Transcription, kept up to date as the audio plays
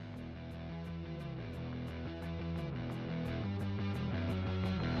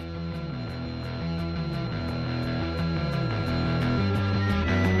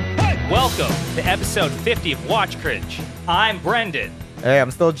welcome to episode 50 of Watch Cringe. I'm Brendan. Hey,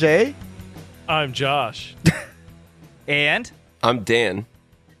 I'm still Jay. I'm Josh. And I'm Dan.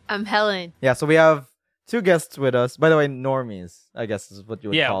 I'm Helen. Yeah, so we have two guests with us. By the way, normies, I guess is what you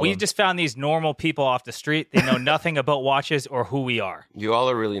would call we them. just found these normal people off the street. They know nothing about watches or who we are. You all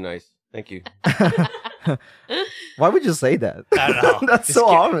are really nice. Thank you. Why would you say that? I don't know. That's Just so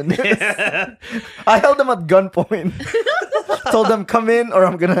ominous. I held them at gunpoint. Told them, come in or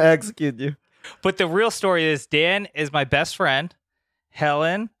I'm going to execute you. But the real story is Dan is my best friend.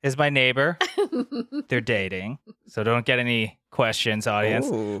 Helen is my neighbor. They're dating, so don't get any questions, audience.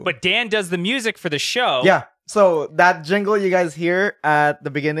 Ooh. But Dan does the music for the show. Yeah, so that jingle you guys hear at the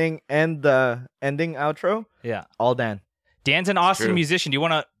beginning and the ending outro, Yeah. all Dan. Dan's an awesome true. musician. Do you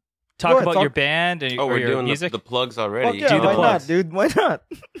want to Go talk ahead, about talk. your band and Oh, or we're your doing music? the plugs already. Fuck yeah, Do the why plugs. not, dude? Why not?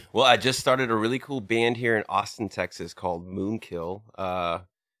 Well, I just started a really cool band here in Austin, Texas called Moonkill.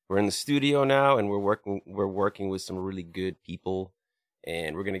 We're in the studio now, and we're working with some really good people,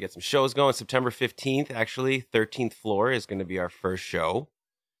 and we're gonna get some shows going. September 15th, actually, 13th floor is gonna be our first show.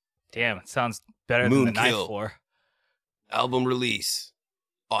 Damn, it sounds better than the ninth Moonkill. floor. Album release,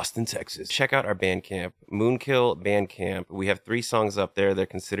 Austin, Texas. Check out our Bandcamp, Moonkill Bandcamp. We have 3 songs up there. They're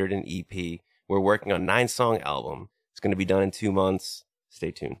considered an EP. We're working on a 9-song album. It's going to be done in 2 months.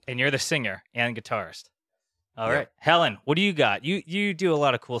 Stay tuned. And you're the singer and guitarist. All Yeah. right. Helen, what do you got? You do a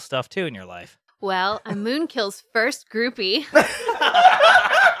lot of cool stuff too in your life. Well, I'm Moonkill's first groupie.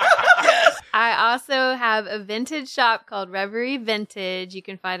 I also have a vintage shop called Reverie Vintage. You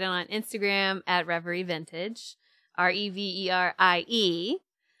can find it on Instagram at Reverie Vintage, Reverie.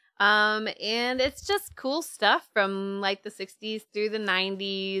 And it's just cool stuff from like the 60s through the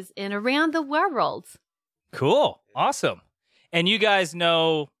 90s and around the world. Cool. Awesome. And you guys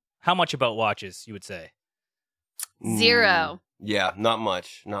know how much about watches, you would say? Zero. Yeah, not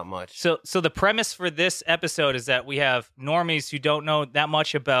much. Not much. So the premise for this episode is that we have normies who don't know that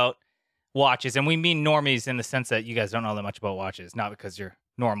much about watches. And we mean normies in the sense that you guys don't know that much about watches, not because you're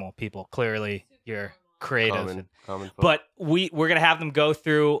normal people. Clearly, you're creative. Common folk. But we're going to have them go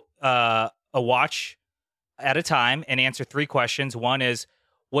through a watch at a time and answer 3 questions. One is,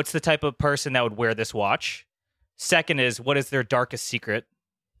 what's the type of person that would wear this watch? Second is, what is their darkest secret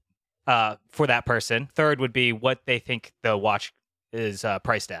for that person? Third would be what they think the watch is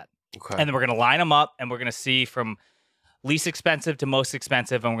priced at. Okay. And then we're going to line them up, and we're going to see from least expensive to most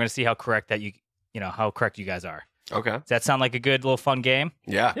expensive, and we're going to see how correct that how correct you guys are. Okay. Does that sound like a good little fun game?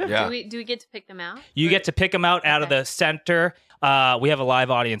 Yeah. Yeah. Do we get to pick them out? You get to pick them out of Okay. the center. We have a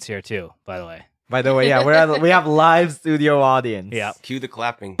live audience here too, by the way. By the way, yeah, we have live studio audience. Yeah. Cue the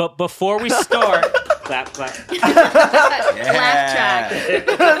clapping. But before we start, clap. Laugh track.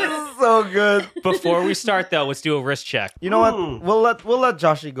 This is so good. Before we start, though, let's do a wrist check. You know what? We'll let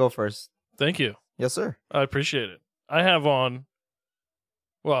Joshy go first. Thank you. Yes, sir. I appreciate it. I have on,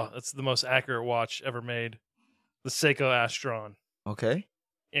 well, it's the most accurate watch ever made, the Seiko Astron. Okay.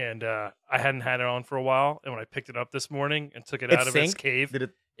 And I hadn't had it on for a while. And when I picked it up this morning and took it It out of its synced? cave, Did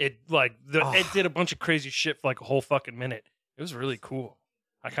it? it did a bunch of crazy shit for like a whole fucking minute. It was really cool.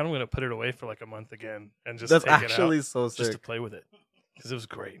 I kind of want to put it away for like a month again and just That's take actually it out so just to sick. play with it because it was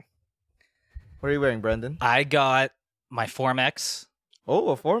great. What are you wearing, Brendan? I got my Formex. Oh,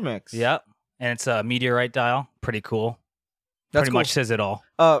 a Formex. Yep. And it's a meteorite dial. Pretty cool. That's Pretty cool. much says it all.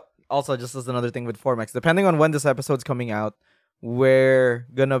 Also, just as another thing with Formex, depending on when this episode's coming out, we're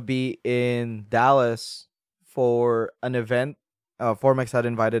gonna be in Dallas for an event. Formex had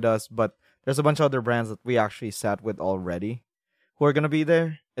invited us, but there's a bunch of other brands that we actually sat with already who are gonna be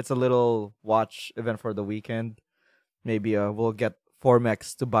there. It's a little watch event for the weekend. Maybe we'll get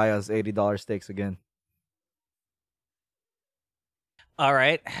Formex to buy us $80 steaks again. All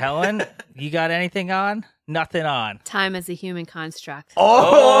right. Helen, you got anything on? Nothing on. Time as a human construct.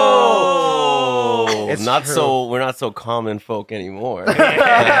 Oh, It's not true. so. We're not so common folk anymore.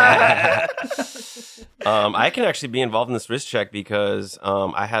 I can actually be involved in this wrist check because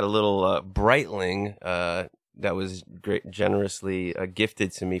I had a little Breitling that was generously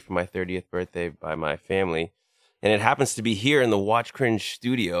gifted to me for my 30th birthday by my family, and it happens to be here in the Watch Cringe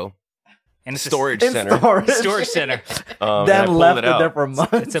studio And it's storage In center. storage center. And I Dan pulled left it out. there for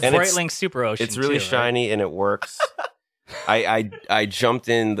months. It's a And it's- Breitling Super Ocean. It's really too, right? shiny and it works. I jumped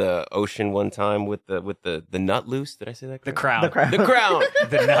in the ocean one time with the nut loose. Did I say that? The correct? crown. The The crown.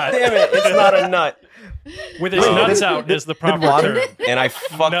 The nut. Damn it! It's not a nut. With its Oh. nuts out is the proper water- term. And I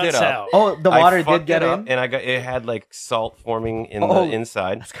fucked Nuts it up. out. Oh, the I water fucked did get it up, in. and it had like salt forming in Oh. the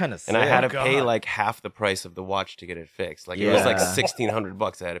inside. That's kind of sick. And I had to Oh, pay God. like half the price of the watch to get it fixed. Like it was like Yeah.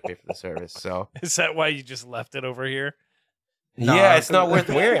 $1,600 I had to pay for the service. So Is that why you just left it over here? Yeah, it's not worth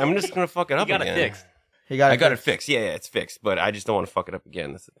wearing. I'm just gonna fuck it up You got again. it fixed. I got it fixed. Yeah, it's fixed. But I just don't want to fuck it up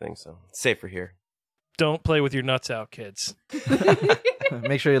again. That's the thing. So it's safer here. Don't play with your nuts out, kids.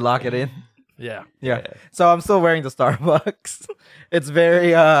 Make sure you lock it in. Yeah. Yeah. So I'm still wearing the Starbucks. It's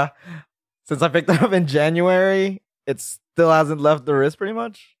very since I picked it up in January, it still hasn't left the wrist pretty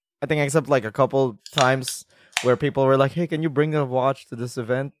much. I think except like a couple times where people were like, "Hey, can you bring the watch to this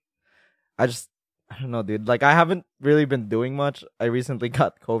event?" I don't know, dude. Like I haven't really been doing much. I recently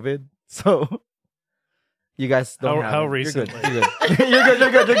got COVID, so you guys don't have How it. recently? You're good.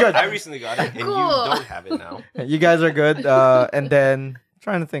 You're good. I recently got it, and Cool. you don't have it now. You guys are good. And then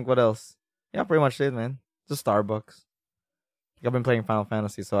trying to think what else. Yeah, pretty much it, man. Just Starbucks. I've been playing Final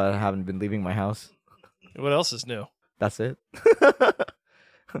Fantasy, so I haven't been leaving my house. What else is new? That's it.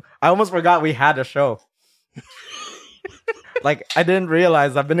 I almost forgot we had a show. Like, I didn't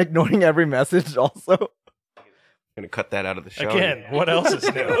realize I've been ignoring every message also. Gonna cut that out of the show. Again, what else is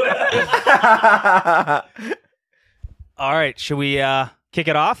new? All right, should we kick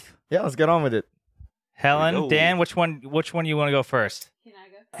it off? Yeah, let's get on with it. Helen, go. Dan, which one you want to go first? Can I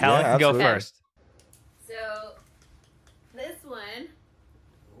go? Helen Yeah, can go absolutely. first. So this one,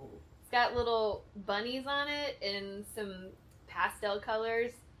 it's got little bunnies on it and some pastel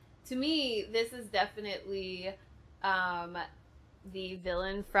colors. To me, this is definitely the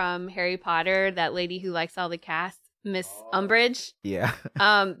villain from Harry Potter, that lady who likes all the cast, Miss Umbridge. Yeah.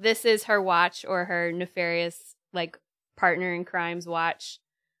 This is her watch, or her nefarious like partner in crime's watch.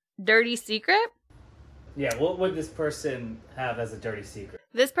 Dirty Secret. Yeah, what would this person have as a dirty secret?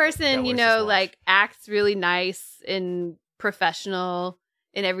 This person, That you wears know, his watch. like acts really nice and professional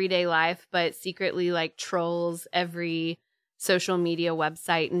in everyday life, but secretly like trolls every social media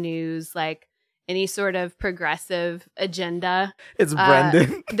website, news, like any sort of progressive agenda. It's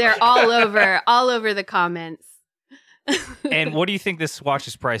Brendan. They're all over the comments. And what do you think this watch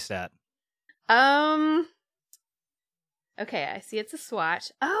is priced at? Okay, I see it's a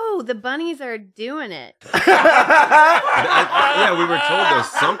swatch. Oh, the bunnies are doing it. Yeah, we were told there's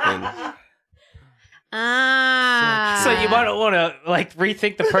something. Ah. So you might want to like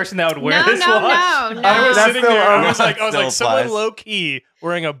rethink the person that would wear no, this no, watch. no, I was That's sitting still- there. I no, was like, still someone applies. low key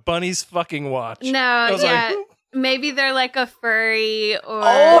wearing a bunny's fucking watch. No, I was yeah. like, Maybe they're like a furry or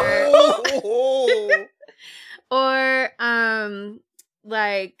Oh! or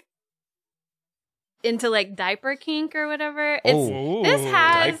like into like diaper kink or whatever. It's Oh. this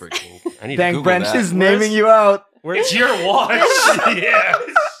has Diaper kink. I need to Dang, Google Brent that. is naming you out. It's your watch. yeah.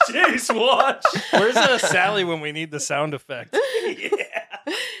 Jay's watch. Where's Sally when we need the sound effect?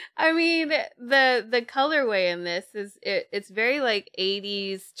 I mean, the colorway in this is it's very like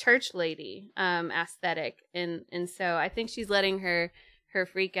 80s church lady aesthetic, and so I think she's letting her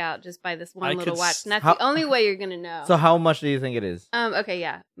freak out just by this one I little could watch, and that's how- the only way you're gonna know. So how much do you think it is? Okay,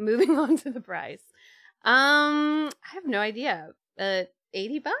 yeah. Moving on to the price. I have no idea. $80?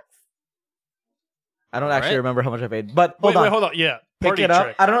 I don't All actually right. remember how much I paid. But Wait, hold on. hold on. Yeah. Pick Party it up.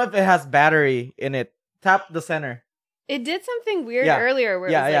 trick. I don't know if it has battery in it. Tap the center. It did something weird Yeah. earlier where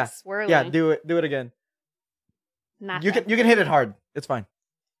Yeah, it was yeah. like swirling. Yeah, do it again. Not You that. can hit it hard. It's fine.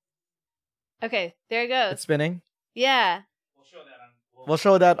 Okay, there it goes. It's spinning. Yeah. We'll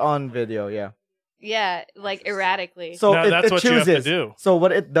show that on video, yeah. Yeah, like erratically. So No, it, that's it what you have chooses. to do. So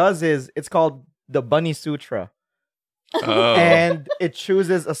what it does is it's called the Bunny Sutra. Oh. And it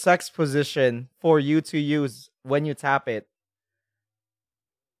chooses a sex position for you to use when you tap it.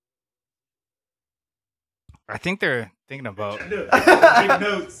 I think they're thinking about.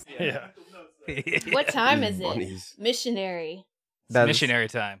 Yeah. What time is it? Bunnies. Missionary. It's That's- missionary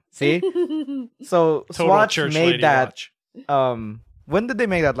time. See? So Total Swatch church made lady that. watch. When did they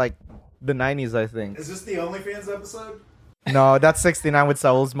make that? Like the 90s, I think. Is this the OnlyFans episode? No, that's 69 with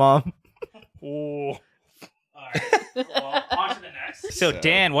Saul's mom. Oh. Well, on to the next. So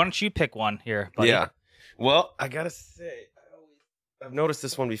Dan, why don't you pick one here, buddy? Yeah. Well, I gotta say, I've noticed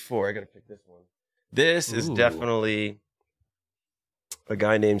this one before. I gotta pick this one. This is Ooh. definitely a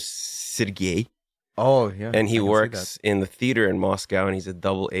guy named Sergey, Oh, yeah. and I he can see works in the theater in Moscow, and he's a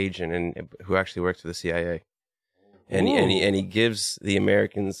double agent, and who actually works for the CIA. And he gives the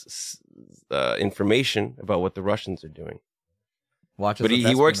Americans information about what the Russians are doing. Watches But with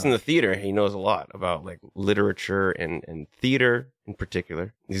he works in espionage. the theater. He knows a lot about like literature and theater in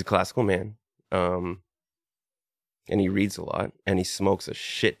particular. He's a classical man. And he reads a lot, and he smokes a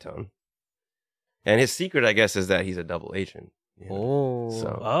shit ton. And his secret, I guess, is that he's a double agent. you know? Oh.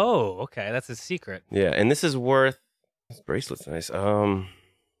 So Oh, okay. That's a secret. yeah, and this is worth. This bracelet's nice.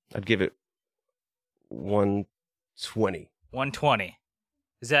 I'd give it 120 120.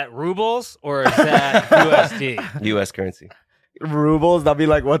 Is that rubles or is that USD? U.S. currency. rubles, that'd be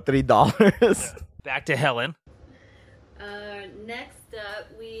like what, $3? Back to Helen. Next up,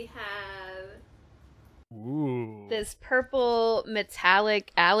 we have Ooh. this purple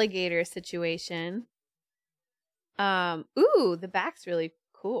metallic alligator situation. The back's really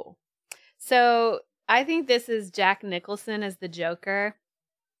cool. So I think this is Jack Nicholson as the Joker.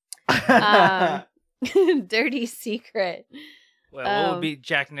 Dirty secret. Well, what would be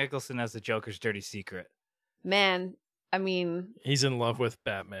Jack Nicholson as the Joker's dirty secret? Man, I mean, He's in love with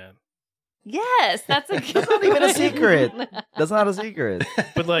Batman. yes, that's a good That's not even a secret. That's not a secret.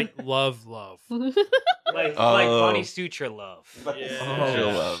 But like love. Like Bonnie Suture love.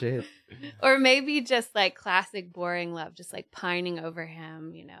 Yeah. Shit. Or maybe just like classic boring love, just like pining over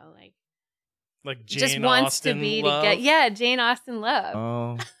him, Like Jane just wants Austen to be love. Jane Austen love.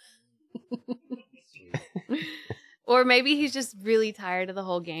 Oh. Or maybe he's just really tired of the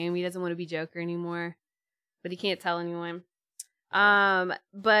whole game. He doesn't want to be Joker anymore, but he can't tell anyone.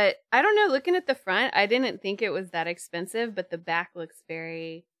 But I don't know. Looking at the front, I didn't think it was that expensive, but the back looks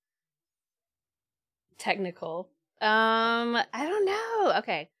very technical. I don't know.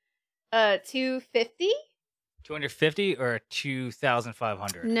 Okay. 250? 250 or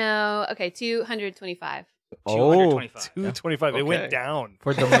 2,500? No. Okay, 225. 225. 225. It Okay. went down.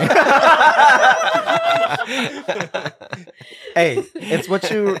 For the Hey,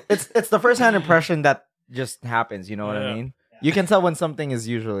 it's the first hand impression that just happens, you know what I Yeah. mean? You can tell when something is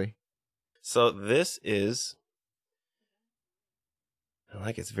usually. So this is, I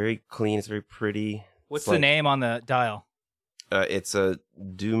like it's very clean. It's very pretty. What's It's the like- name on the dial? It's a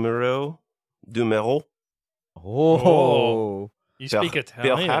numero. Oh. You speak Bel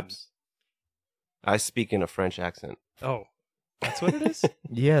Italian. Haps. I speak in a French accent. Oh, that's what it is?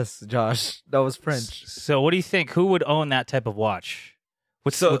 Yes, Josh. That was French. So what do you think? Who would own that type of watch?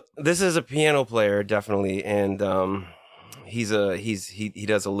 This is a piano player, definitely, and he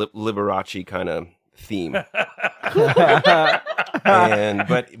does a Liberace kind of theme. but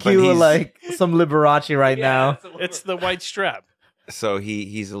Cue he's like some Liberace right now. It's the white strap. so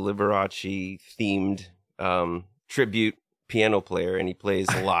he's a Liberace themed tribute piano player, and he plays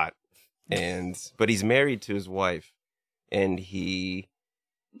a lot. But he's married to his wife, and he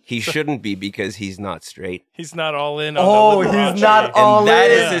shouldn't be because he's not straight. He's not all in on Oh, the Liberace. he's not And all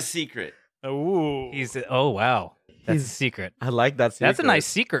that in. is his secret. Ooh. Oh, wow. That's He's- a secret. I like that secret. That's a nice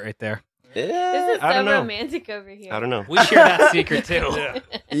secret right there. This is I so don't know. romantic over here. I don't know. We share that secret too.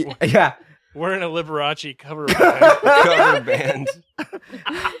 Yeah. Yeah. We're in a Liberace cover band. Cover band.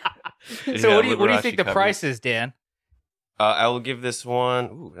 So what do you think the price is, Dan? I will give this one.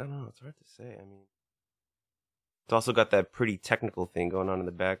 Ooh, I don't know. It's hard to say. I mean, it's also got that pretty technical thing going on in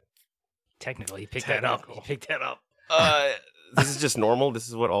the back. Technically, he picked that up. Technical. He picked that up. This is just normal. This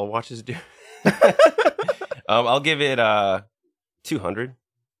is what all watches do. I'll give it 200.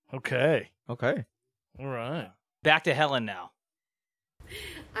 Okay. Okay. All right. Back to Helen now.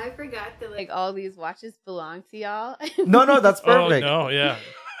 I forgot that like all these watches belong to y'all. No, that's perfect. Oh, no, yeah.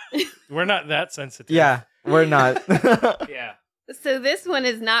 We're not that sensitive. Yeah, we're not. Yeah. So this one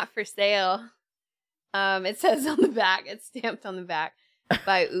is not for sale. It says on the back, it's stamped on the back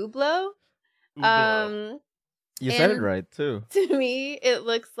by Hublot. Hublot. You said it And- right too. To me, it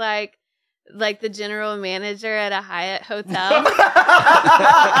looks like the general manager at a Hyatt hotel.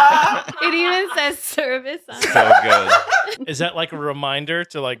 It even says service on it. So good. Is that like a reminder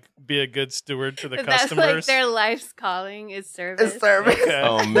to like be a good steward to the That's customers? like their life's calling is service. It's service. Okay.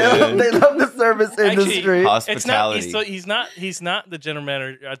 Oh They man. love the service Actually, industry. It's not. Hospitality. He's not the general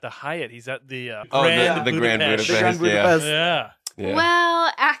manager at the Hyatt. He's at the the Grand Grand Budapest. The Grand Budapest, Budapest. Yeah. Yeah.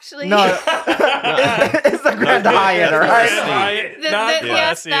 Well, actually, No, it's the Grand Hyatt, all Grand right? Hyatt, the not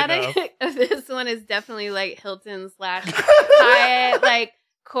classy enough. aesthetic of this one is definitely like Hilton / Hyatt, like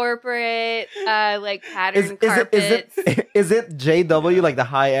corporate, like pattern carpets. Is it JW, like the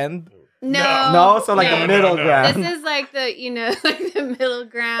high end? No, No, so like No, the no, middle no. ground. This is like the like the middle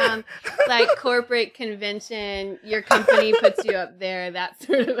ground, like corporate convention. Your company puts you up there, that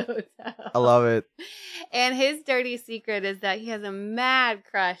sort of hotel. I love it. And his dirty secret is that he has a mad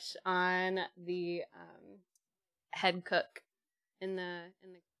crush on the head cook in the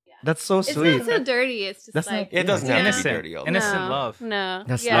yeah. That's so It's sweet. not so dirty. It's just That's like not- It doesn't Yeah. have to be Innocent. dirty all the Innocent time. love. No,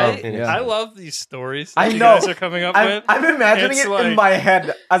 That's yeah. love. I, Yeah. I love these stories I that you know. guys are coming up I'm with. imagining It's it like- in my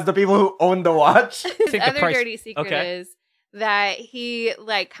head as the people who own the watch. His think the other price- dirty secret Okay. is that he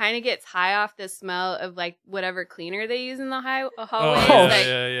like kind of gets high off the smell of like whatever cleaner they use in the hallway. Oh, Oh, Like,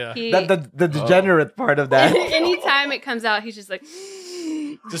 yeah. He, The degenerate part of that. anytime it comes out, he's just like,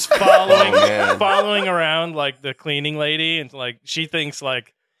 Just following Oh, man. following around like the cleaning lady, and like she thinks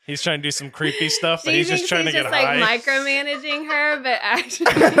like He's trying to do some creepy stuff, but She he's thinks just trying to he's get just high. like micromanaging her, but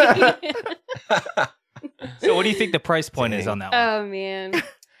actually, So what do you think the price point is on that one? oh man,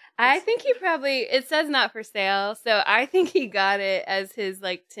 I think he probably. It says not for sale, so I think he got it as his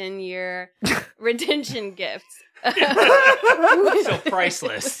like 10-year retention gift. So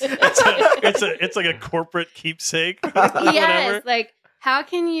priceless. It's like a corporate keepsake. Or whatever. Yes, like how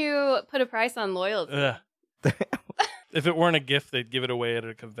can you put a price on loyalty? Ugh. If it weren't a gift, they'd give it away at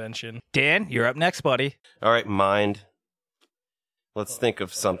a convention. Dan, you're up next, buddy. All right, mind. Let's think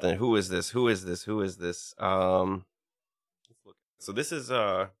of something. Who is this? So this is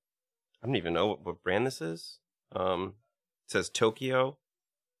I don't even know what brand this is. It says Tokyo,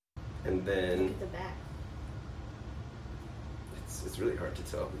 and then The back. it's really hard to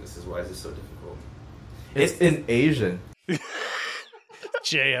tell. Why is this so difficult? It's in Asian.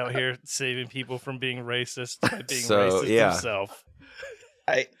 Jay out here saving people from being racist by being So, racist yeah. himself.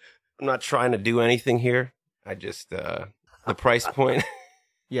 I'm not trying to do anything here. I just the price point.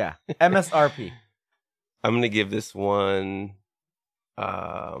 Yeah. MSRP. I'm gonna give this one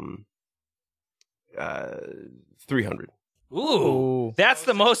 300. Ooh, that's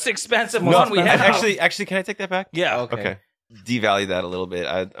the most expensive No, one we have. Actually, can I take that back? yeah. Okay. Devalue that a little bit.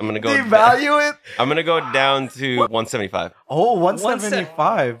 I'm gonna go. Devalue it? I'm gonna go down to 175. Oh,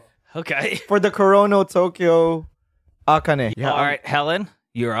 175 Okay. for the Corono Tokyo Akane. Yeah. All right, Helen,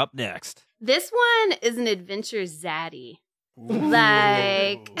 you're up next. This one is an adventure zaddy.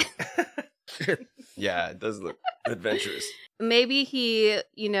 Like Yeah, it does look adventurous. maybe he,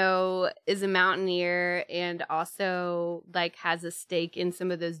 is a mountaineer and also like has a stake in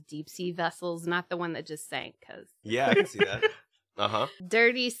some of those deep sea vessels, not the one that just sank. Because Yeah, I can see that.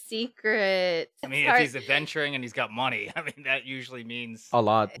 dirty secret. I mean, if he's adventuring and he's got money, I mean, that usually means A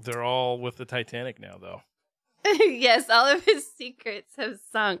lot. They're all with the Titanic now, though. Yes, all of his secrets have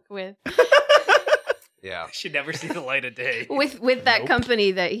sunk with Yeah. should never see the light of day. with that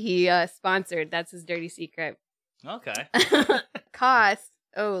company that he sponsored. That's his dirty secret. Okay. Cost.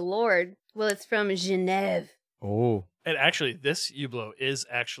 Oh Lord. Well, it's from Genève. Oh. And actually, this Hublot is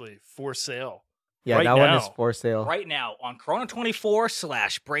actually for sale. Yeah, Right that one is now. for sale. Right now on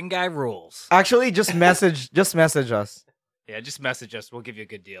Chrono24/Bring Guy Rules. Actually, just message us. Yeah, just message us. We'll give you a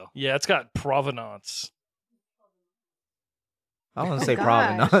good deal. Yeah, it's got provenance. I want to Oh, say gosh.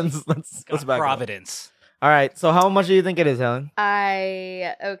 provenance. let's Got back up. Providence. All right. So how much do you think it is, Helen?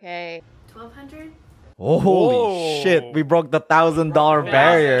 Okay. 1,200. Oh, holy Whoa. shit! We broke the $1,000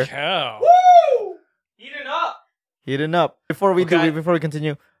 barrier. Cow. Eating up. Heating up. Before we Okay. before we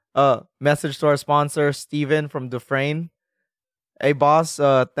continue, message to our sponsor Steven from Dufresne. Hey boss,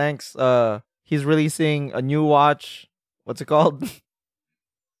 thanks. He's releasing a new watch. What's it called?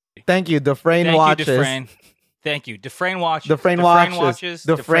 Thank you, Dufresne Thank watches. you, Dufresne. Thank you. Dufresne watches. Dufresne watches.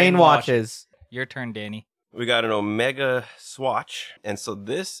 Dufresne watches. Your turn, Danny. We got an Omega swatch, and so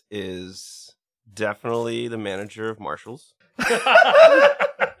this is definitely the manager of Marshalls.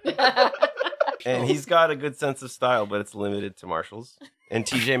 And he's got a good sense of style, but it's limited to Marshalls. And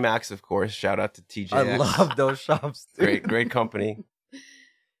TJ Maxx, of course. Shout out to TJ I Maxx. love those shops. Dude. Great company.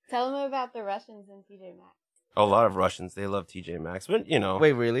 Tell them about the Russians and TJ Maxx. A lot of Russians, they love TJ Maxx, but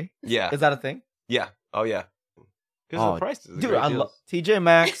Wait, really? yeah, Is that a thing? yeah, oh yeah, because Oh, the prices, Dude, I love TJ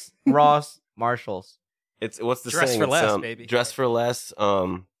Maxx, Ross, Marshalls. It's what's the Dress saying? for It's, less, baby. Dress for less.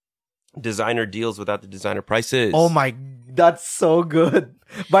 Designer deals without the designer prices. Oh my, that's so good.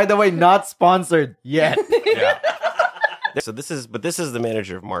 By the way, not sponsored yet. Yeah. So this is the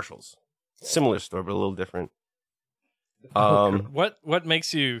manager of Marshalls. Similar store, but a little different. What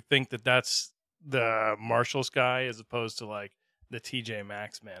makes you think that that's the Marshalls guy as opposed to like the TJ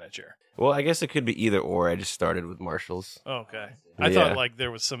Maxx manager? Well, I guess it could be either or. I just started with Marshalls. Oh, okay. I Yeah. thought like there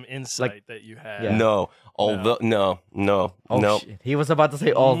was some insight that you had. Yeah. No, although no. Oh shit. He was about to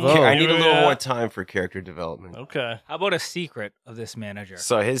say although. I need a little Yeah. more time for character development. Okay. How about a secret of this manager?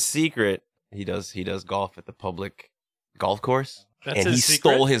 So his secret, he does golf at the public golf course. That's And his he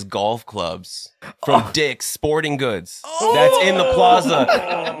secret? stole his golf clubs from Dick's Sporting Goods. That's in the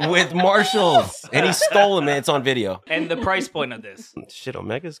plaza with Marshalls. And he stole them, and it's on video. And the price point of this. Shit,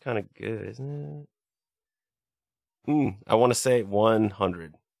 Omega's kind of good, isn't it? I want to say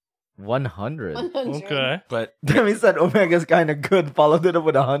 100. 100. 100. Okay. But Demi said Omega's kind of good. Followed it up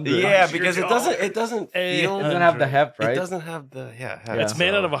with 100. yeah, $100. because it doesn't feel... It doesn't have the heft, It right? doesn't have the... Yeah. It's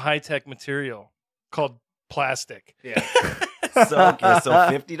made out of a high-tech material called plastic. Yeah. So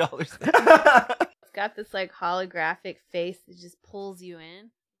 $50. It's got this like holographic face that just pulls you in.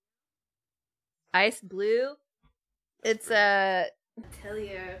 Ice blue. It's a tell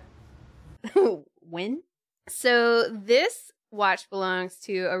you when. So this watch belongs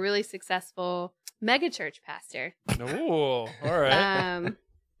to a really successful megachurch pastor. Oh, all right.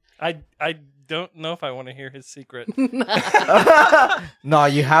 I don't know if I want to hear his secret. No,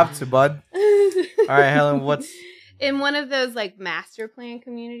 you have to, bud. All right, Helen, what's... In one of those like master plan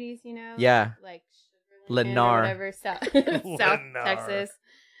communities, you know? Yeah. Like Lennar. or whatever, South Texas.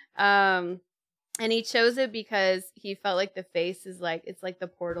 And he chose it because he felt like the face is like, it's like the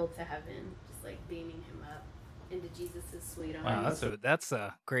portal to heaven, just like beaming him up into Jesus' sweet arms. Wow, that's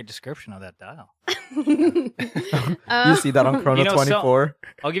a great description of that dial. You see that on Chrono 24?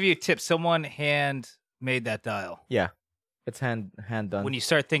 I'll give you a tip. Someone hand made that dial. Yeah. It's hand done. When you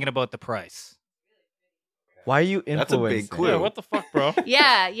start thinking about the price. Why are you influencing? That's a big clue. Yeah, what the fuck, bro?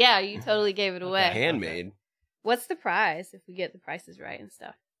 Yeah, you totally gave it away. Handmade. What's the prize if we get the prices right and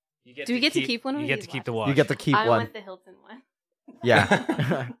stuff? Do we get to keep one? You get to keep the watch. You get to keep I one. want the Hilton one.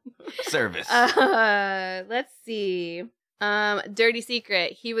 Yeah. Service. Let's see. Dirty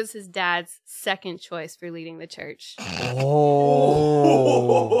secret. He was his dad's second choice for leading the church.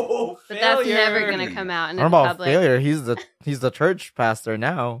 Oh. But that's never going to come out in I the don't know about public. failure. He's the church pastor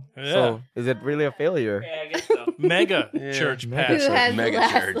now. Yeah. So is it really a failure? Yeah, I guess so. Mega Yeah. church Mega Who pastor. has Mega the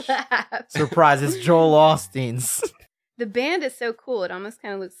last church. laugh? Surprise! It's Joel Osteen's. The band is so cool. It almost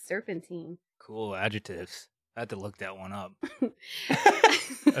kind of looks serpentine. Cool adjectives. I had to look that one up.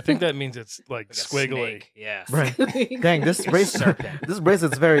 I think that means it's like Like a squiggly. snake. Yeah. Right. Dang, this Serpent.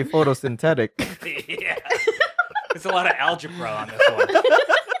 bracelet's very photosynthetic. Yeah. There's a lot of algebra on this one.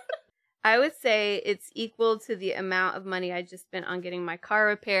 I would say it's equal to the amount of money I just spent on getting my car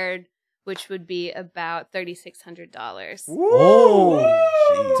repaired, which would be about $3,600. Oh,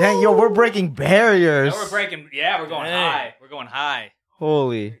 Jeez. dang, yo, we're breaking barriers. Now we're breaking. Yeah, we're going Hey. high. We're going high.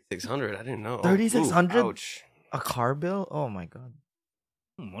 Holy, 600. I didn't know. 3,600? Ooh, ouch. a car bill? Oh my god.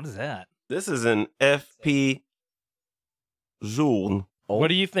 What is that? This is an FP Journ. What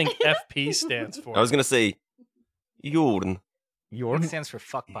do you think FP stands for? I was gonna say Journ. Your It stands for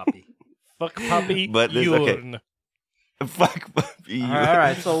fuck puppy. Fuck puppy. But this- okay. Jorn. Fuck puppy. all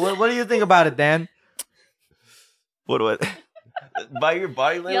right. So what do you think about it, Dan? What? By your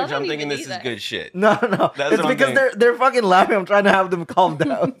body language, don't I'm thinking even this need is that. good shit. No. That's It's what I'm because thinking. they're fucking laughing. I'm trying to have them calm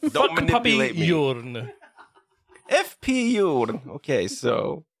down. Don't Fuck puppy manipulate me. Jorn. FP Journ. Okay,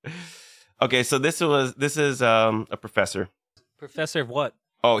 so this is a professor. Professor of what?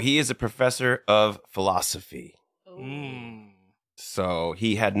 Oh, he is a professor of philosophy. Mm. So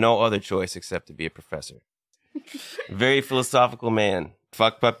he had no other choice except to be a professor. Very philosophical man.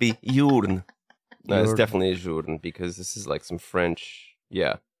 Fuck puppy Journ. No, it's Journ. definitely a Journ because this is like some French.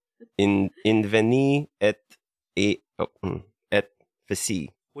 Yeah. Inveni et facile.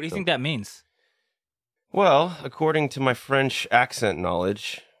 What do you So- think that means? Well, according to my French accent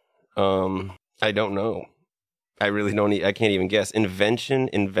knowledge, I don't know. I really don't. I can't even guess. Inventing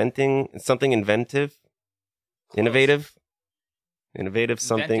something inventive, innovative,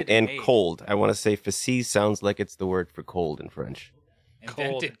 something, Invented and and made. cold. I want to say facile sounds like it's the word for cold in French.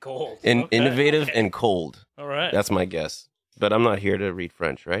 Invented gold. In Okay, innovative okay. and cold. All right. That's my guess. But I'm not here to read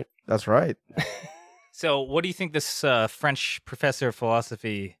French, right? That's right. So, what do you think this French professor of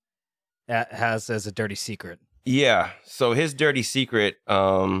philosophy has as a dirty secret? Yeah. So his dirty secret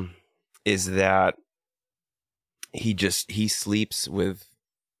is that he sleeps with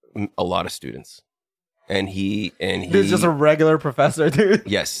a lot of students, and he This is just a regular professor, dude.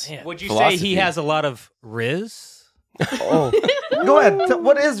 yes. Man. Would you Philosophy. say he has a lot of riz? Oh, go ahead.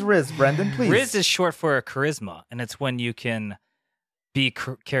 What is Riz, Brendan? Please. Riz is short for charisma, and it's when you can be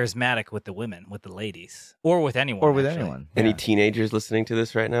charismatic with the women, with the ladies, or with anyone. or with actually. anyone. Any Yeah. teenagers listening to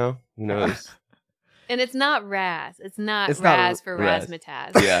this right now? Who knows? And it's not Raz. It's not It's not Raz for Raz.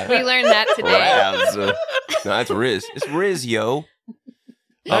 razzmatazz. Yeah. We learned that today. Raz. No, that's Riz. It's Riz, yo.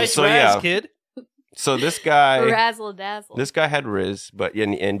 Nice so Raz, yeah. kid. So this guy Razzle dazzle. had Riz, but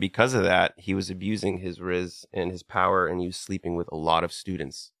and because of that, he was abusing his Riz and his power, and he was sleeping with a lot of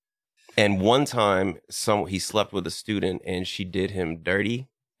students. And one time, he slept with a student, and she did him dirty,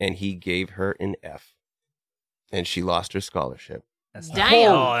 and he gave her an F, and she lost her scholarship. That's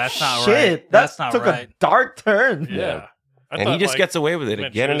Damn. Oh, that's not Shit, right. that That's not took right. a dark turn. Yeah. I And he thought, just like, gets away with it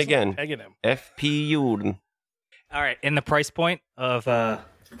meant again she and was, like, again. pegging him. FP Journ. All right, and the price point of That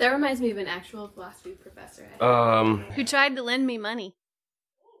reminds me of an actual philosophy professor who tried to lend me money.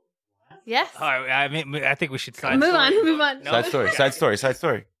 Yes. all right, I think we should side Move story. on, move on. No. Side story.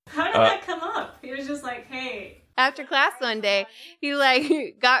 How did that come up? He was just like, hey. After class one day, he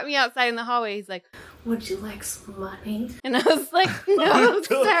like got me outside in the hallway. He's like, "Would you like some money?" And I was like, "No,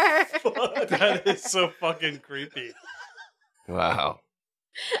 sir." That is so fucking creepy. Wow.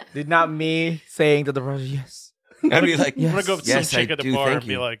 Did not me saying to the brother, yes. I'd be like, I'm gonna go up to yes, some chick I at a do, bar thank and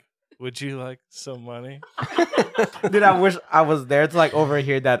be you. like, "Would you like some money?" Dude, I wish I was there to like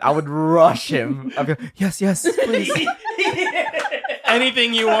overhear that. I would rush him. I'd be like, yes, please.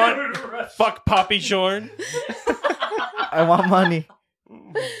 Anything you want. Fuck Poppy Shorn. I want money.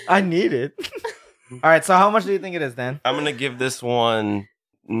 I need it. All right, so how much do you think it is, Dan? I'm gonna give this one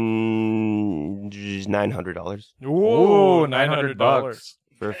 $900 Ooh, Ooh, $900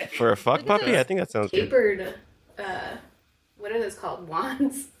 for a fuck puppy. I think that sounds good. Tapered, what are those called?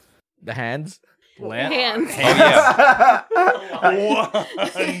 Wands? The hands? Hands. Oh yeah, One.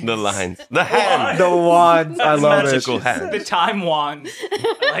 the lines, the hand. The wands. I love Magical it. hand. The time wand.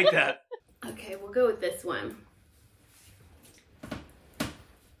 I like that. Okay, we'll go with this one.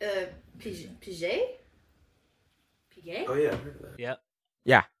 Piguet? Piguet? Oh yeah, I heard of that. Yeah.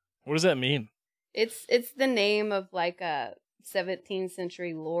 Yeah. What does that mean? It's the name of like a 17th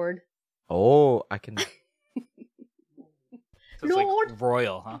century lord. Oh, I can. So it's Lord. like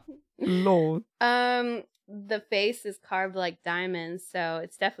royal, huh? Lord. The face is carved like diamonds, so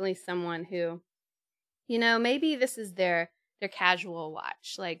it's definitely someone who, maybe this is their casual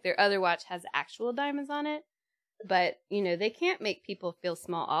watch. Like their other watch has actual diamonds on it, but they can't make people feel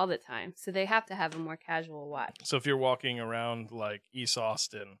small all the time, so they have to have a more casual watch. So if you're walking around like East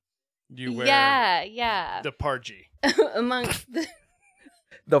Austin, you wear Yeah. the Pargy. Amongst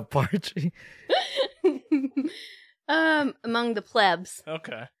The party. among the plebs.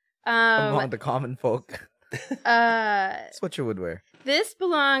 Okay. Among the common folk. That's what you would wear. This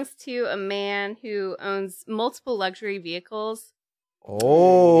belongs to a man who owns multiple luxury vehicles.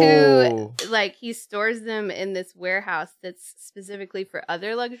 Oh. Who, like, he stores them in this warehouse that's specifically for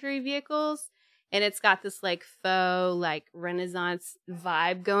other luxury vehicles. And it's got this, like, faux, like, Renaissance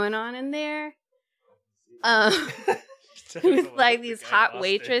vibe going on in there. With, like, these hot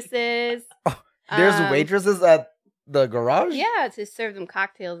waitresses. There's waitresses at the garage? Yeah, to serve them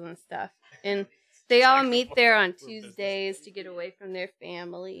cocktails and stuff. And they all meet there on Tuesdays to get away from their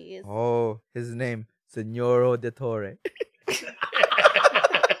families. Oh, his name, Signoro de Torre.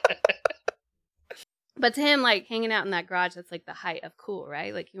 But to him, like, hanging out in that garage, that's like the height of cool,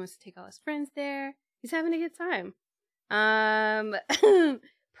 right? Like, he wants to take all his friends there. He's having a good time.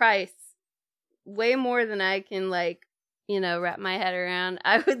 Price. Way more than I can, like, wrap my head around.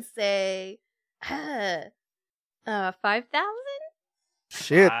 I would say 5,000?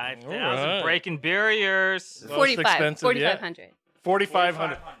 Shit. 5,000 Alright. breaking barriers. Most 45. expensive yet. 4,500.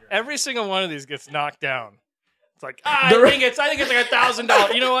 4,500. Every single one of these gets knocked down. It's like, I The- think it's like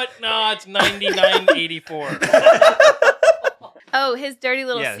 $1,000. You know what? No, it's $99.84. Oh, his dirty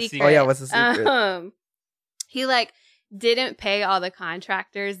little Yeah, the secret. secret. Oh, yeah, what's the secret? He, like, didn't pay all the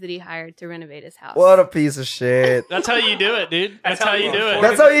contractors that he hired to renovate his house. What a piece of shit. That's how you do it, dude. That's how you do it.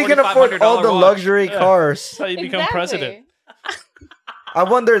 That's how you can afford all the $4,500 luxury Yeah. cars. That's how you become president. I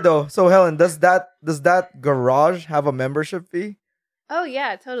wonder though. So Helen, does that garage have a membership fee? Oh,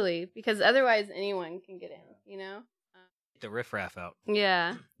 yeah, totally. Because otherwise anyone can get in, The riffraff out.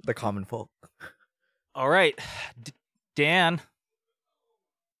 Yeah. The common folk. All right. Dan.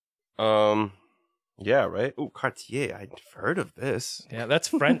 Yeah, right. Oh, Cartier. I've heard of this. Yeah, that's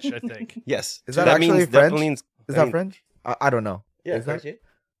French, I think. Yes. Is So that actually that French? means- Is that French? I don't know. Yeah, Is that? Cartier.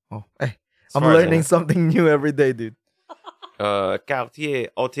 Oh, hey, As I'm far as I learning know. something new every day, dude. Cartier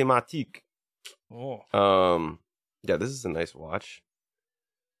Automatique. Oh. Yeah, this is a nice watch.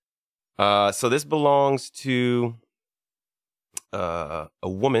 So this belongs to a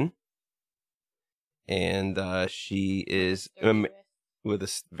woman, and she is with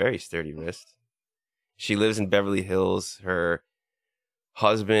a very sturdy wrist. She lives in Beverly Hills. Her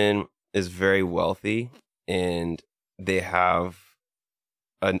husband is very wealthy, and they have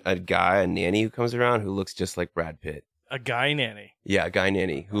a nanny who comes around who looks just like Brad Pitt. A guy nanny. Yeah, a guy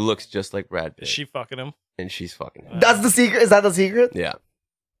nanny who looks just like Brad Pitt. Is she fucking him? And she's fucking him. That's the secret. Is that the secret? Yeah.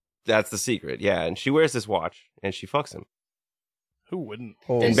 That's the secret. Yeah. And she wears this watch and she fucks him Who wouldn't?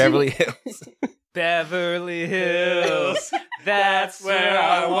 Oh. in Beverly Hills. Beverly Hills. That's where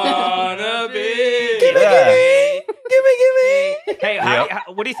I wanna be. Yeah. Give me. Hey, Yep.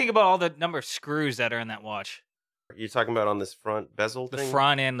 what do you think about all the number of screws that are in that watch? You're talking about on this front bezel The thing?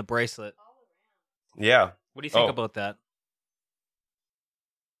 front and the bracelet. Yeah. What do you think Oh. about that?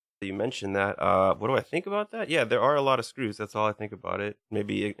 You mentioned that. What do I think about that? Yeah, there are a lot of screws. That's all I think about it.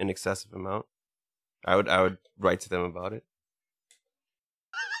 Maybe an excessive amount. I would write to them about it.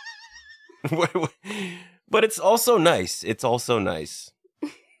 But it's also nice. It's also nice.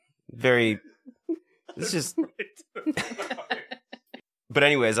 Very. It's just. But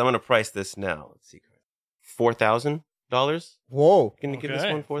anyways, I'm gonna price this now. Let's see. $4,000. Whoa. Can you give this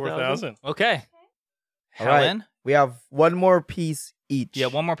one $4,000? Okay. All right. Helen, We have one more piece each. Yeah,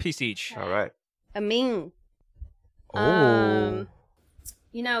 one more piece each. All right. A ming. Oh.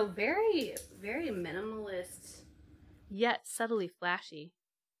 Very, very minimalist, yet subtly flashy.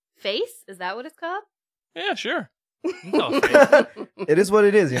 Face? Is that what it's called? Yeah, sure. No, face. It is what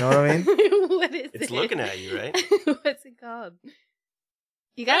it is, you know what I mean? What is It's it? looking at you, right? What's it called?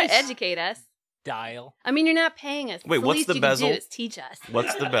 You gotta Nice. educate us. Dial. I mean, you're not paying us. Wait, The what's least the you can bezel? do is teach us.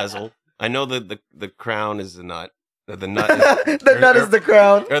 What's the bezel? I know the crown is the nut. The nut The nut is the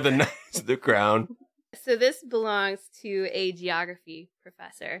crown. or the nut is the crown. So this belongs to a geography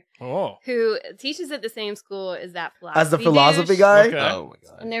professor Oh. who teaches at the same school as that philosophy As the philosophy douche, guy? Okay. Oh my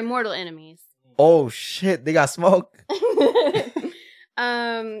god. and they're mortal enemies. Oh, shit. They got smoke.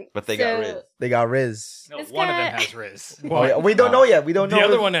 But they got Riz. They got Riz. No, This one of guy- them has Riz. Oh, yeah. We don't know yet. We don't know. The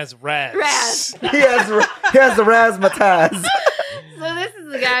other if- one has Raz. Raz. He has the razzmatazz. So this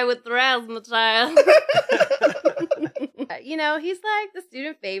is the guy with the razzmatazz. He's like the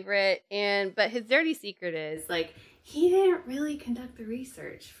student favorite, but his dirty secret is like he didn't really conduct the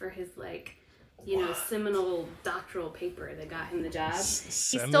research for his seminal doctoral paper that got him the job.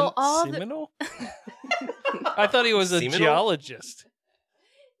 Stole all the- Seminal? I thought he was a Seminal? geologist.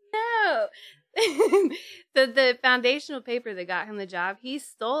 No. the foundational paper that got him the job, he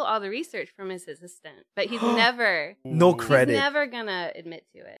stole all the research from his assistant, but he's never No Ooh. credit. he's never gonna admit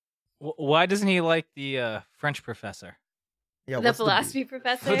to it. Why doesn't he like the French professor? Yeah, The what's philosophy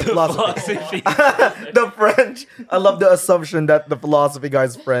professor. The philosophy. philosophy. The French. I love the assumption that the philosophy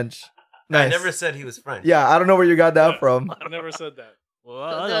guy's French. I Nice. never said he was French. Yeah, I don't know where you got that from. I never said that.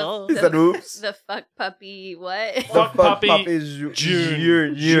 He said, oops. The fuck puppy what? The Fuck puppy June.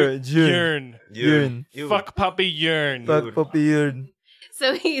 Yearn. Yearn. You. Fuck puppy yearn. Fuck puppy Yearn.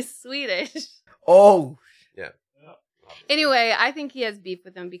 So he's Swedish. Oh. Anyway, I think he has beef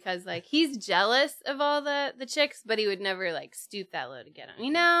with him because he's jealous of all the chicks, but he would never stoop that low to get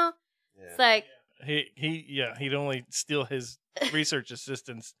them. Yeah. It's like He'd only steal his research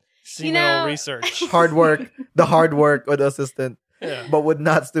assistant's You seminal know- research. Hard work. The hard work with the assistant. Yeah. But would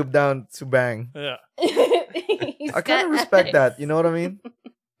not stoop down to bang. Yeah. I kind of respect that. You know what I mean?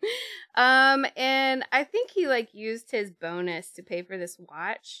 And I think he used his bonus to pay for this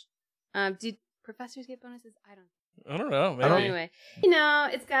watch. Do professors get bonuses? I don't know. Maybe. Anyway,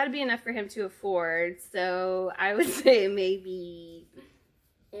 it's got to be enough for him to afford. So I would say maybe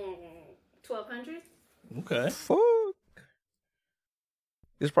 1,200. Okay. Fuck.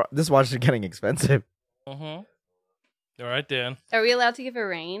 This watch is getting expensive. Uh-huh. All right, Dan. Are we allowed to give a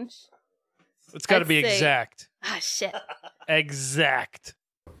range? It's got to I'd be say- exact. Ah, shit. Exact.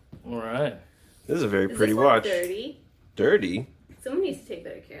 All right. This is a very Is pretty this one watch. dirty? Dirty? Someone needs to take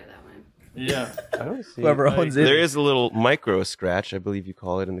better care of that one. Yeah. I don't see. Whoever Like, owns it. There is a little micro scratch, I believe you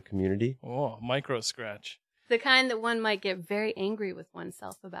call it in the community. Oh, micro scratch. The kind that one might get very angry with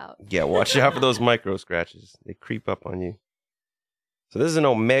oneself about. Yeah, watch out for those micro scratches. They creep up on you. So this is an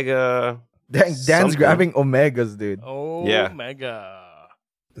Omega. Dang, Dan's something. grabbing Omegas, dude. Oh, Yeah. mega.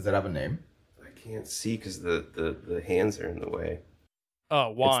 Does it have a name? I can't see because the hands are in the way. Oh,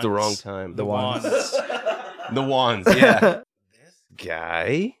 wands. It's the wrong time. The wands. The wands, yeah. This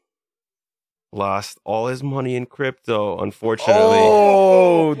guy lost all his money in crypto, unfortunately.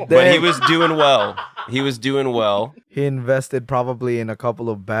 Oh, damn. But he was doing well. He was doing well. He invested probably in a couple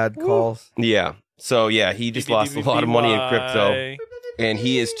of bad calls. Yeah. So yeah, he just lost a lot of money in crypto, and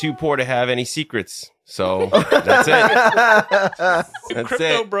he is too poor to have any secrets. So that's it. Do That's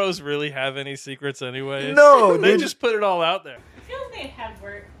crypto it. bros really have any secrets anyways? No, They dude. just put it all out there. I feel like they have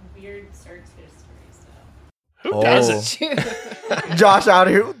weird search histories, though. Who Oh. doesn't? Josh out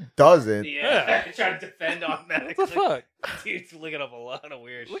here, who doesn't? Yeah. Trying to defend automatically. What the fuck? Dude's looking up a lot of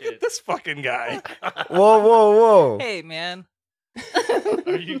weird Look shit. at this fucking guy. Whoa, whoa, whoa. Hey, man.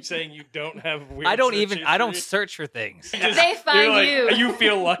 Are you saying you don't have weird I don't search history? search for things. Just- They find you're like, you. You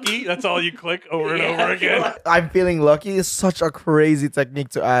feel lucky. That's all you click over and Yeah. over again. I'm feeling lucky is such a crazy technique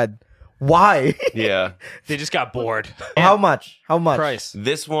to add. Why? Yeah. They just got bored. How much? How much? Price.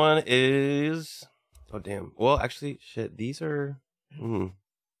 This one is. Oh damn. Well, actually, shit. These are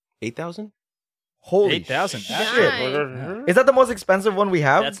 8,000. Holy 8,000. shit. Nice. Is that the most expensive one we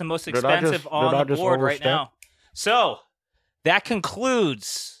have? That's the most Did I expensive just- on did I the just board right overstep? now. So that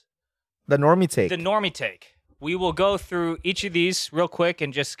concludes the normie take. the normie take. We will go through each of these real quick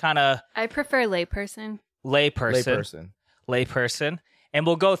and just kind of I prefer layperson. layperson, and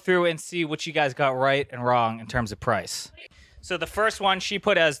we'll go through and see what you guys got right and wrong in terms of price. So the first one she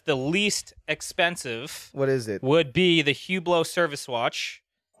put as the least expensive What is it? would be the Hublot service watch,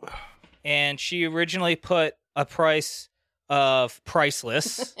 and she originally put a price of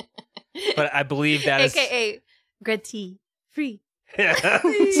priceless, but I believe that is AKA Gratis. Free.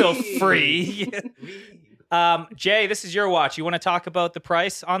 So free. Jay, this is your watch. You want to talk about the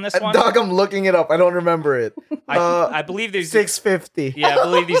price on this one? Dog, I'm looking it up. I don't remember it. I believe there's $650. Yeah, I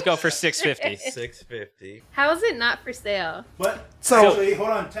believe these go for $650. $650. How is it not for sale? But So- actually, hold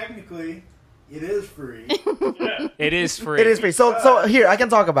on. Technically, it is free. It is free. It is free. So here, I can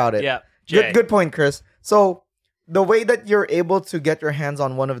talk about it. Yeah. Jay. Good point, Chris. So the way that you're able to get your hands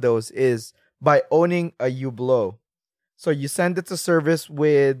on one of those is by owning a Hublot. So you send it to service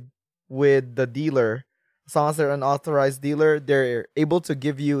with the dealer. As long as they're an authorized dealer, they're able to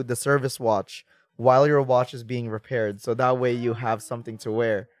give you the service watch while your watch is being repaired. So that way you have something to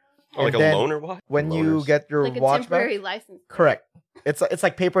wear. Oh, like And a then loaner watch? When you Loaners. get your Like a watch temporary back, license. correct. It's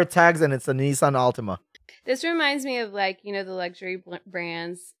like paper tags, and it's a Nissan Altima. This reminds me of like, the luxury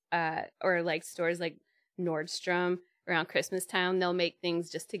brands or like stores like Nordstrom around Christmas time. They'll make things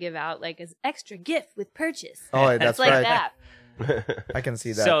just to give out like as extra gift with purchase. Oh, that's It's like right. that. I can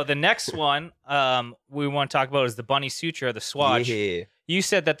see that. So the next one we want to talk about is the Bunny Sutra, the swatch. Yeah. You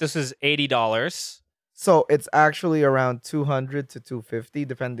said that this is $80. So it's actually around 200 to 250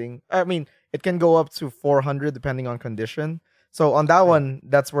 depending. I mean, it can go up to 400 depending on condition. So on that one,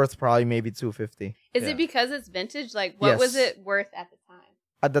 that's worth probably maybe 250. Is Yeah. it because it's vintage? Like, what was Yes. it worth at the time?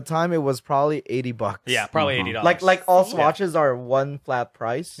 At the time, it was probably $80. Yeah, probably Mhm. $80. Like all Yeah. swatches are one flat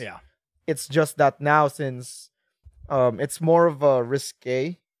price. Yeah. It's just that now since it's more of a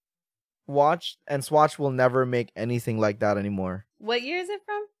risque watch, and Swatch will never make anything like that anymore. What year is it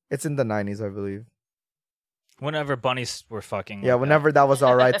from? It's in the 90s, I believe. Whenever bunnies were fucking. Yeah, like whenever that was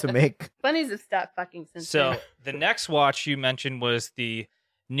all right to make. Bunnies have stopped fucking since So then. the next watch you mentioned was the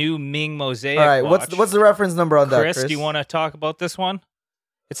new Ming Mosaic All right, watch. what's the reference number on that, Chris, Chris? do you want to talk about this one?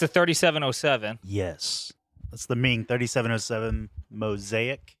 It's a 3707. Yes. That's the Ming 3707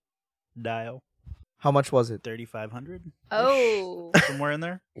 Mosaic dial. How much was it? 3,500? Oh. Somewhere in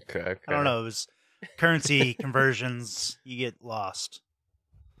there. Okay. I don't know. It was currency conversions. You get lost.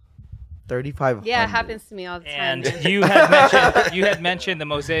 3,500. Yeah, it happens to me all the time. And you had mentioned the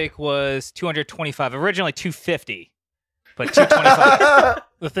Mosaic was 225, originally 250, but 225.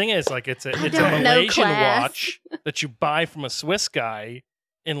 The thing is, like, it's a don't know, Malaysian class. watch that you buy from a Swiss guy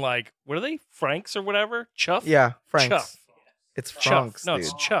in, like, what are they? Francs or whatever? Chuff? Yeah, francs. Chuff. It's Chuff. francs, No, dude.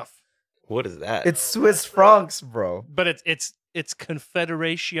 it's chuff. What is that? It's Swiss francs, bro. But it's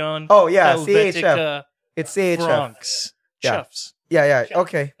Confederation. Oh, yeah, CHF. Helvetica It's CHF. Francs. Yeah. Chuffs. Yeah.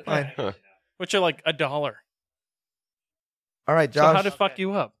 Okay, fine. Which are like $1. All right, So how Josh. to fuck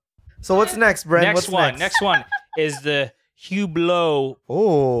you up? So what's next, Brent? Next What's one. Next one is the Hublot,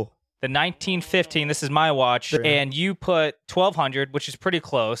 Oh, the 1915. This is my watch, Sure. and you put 1,200, which is pretty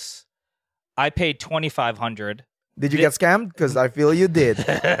close. I paid 2,500. did you get scammed? Because I feel you did.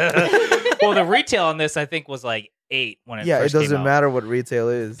 Well, the retail on this I think was like 8 when it Yeah, it first came doesn't out. matter what retail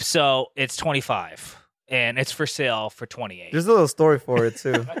is. So it's 25, and it's for sale for 28. There's a little story for it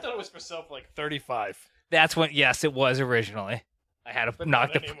too. I thought it was for sale for like 35. That's when, yes, it was originally. I had to But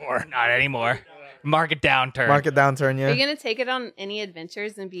knock not the anymore. Not anymore. Market downturn. Market downturn, Are yeah. you going to take it on any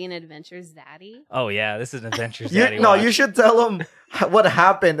adventures and be an adventures zaddy? Oh yeah, this is an Adventures Daddy No, watch. you should tell him what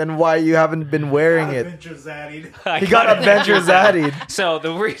happened and why you haven't been wearing it. Adventure zaddied. I He got it. adventure zaddied. So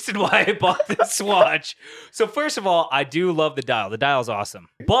the reason why I bought this watch. So first of all, I do love the dial. The dial's awesome.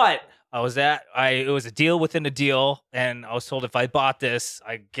 But it was a deal within a deal, and I was told if I bought this,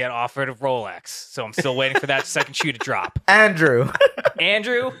 I get offered a Rolex. So I'm still waiting for that second shoe to drop. Andrew.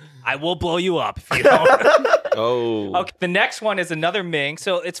 Andrew, I will blow you up if you don't. Oh. Okay, the next one is another Ming.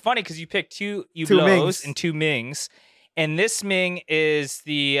 So it's funny because you picked two Mings. Hublots and two Mings. And this Ming is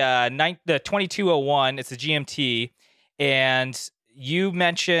the 2201. It's a GMT. And you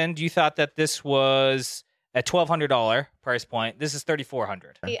mentioned you thought that this was a $1,200 price point. This is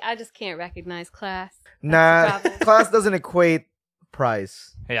 $3,400. I just can't recognize class. Nah, That's the problem. class doesn't equate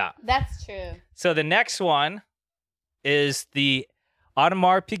price. Yeah. That's true. So the next one is the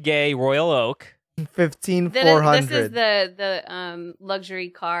Audemars Piguet Royal Oak. 15,400. This is the luxury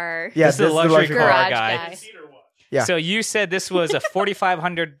car Yeah, This is the the luxury car. car garage guy. guy. Yeah. So you said this was a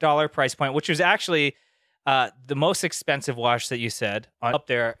 $4,500 price point, which was actually the most expensive watch that you said up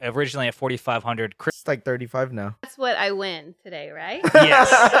there originally at $4,500. It's like 35 now. That's what I win today, right?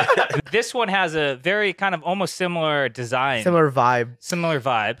 Yes. This one has a very kind of almost similar design. Similar vibe. Similar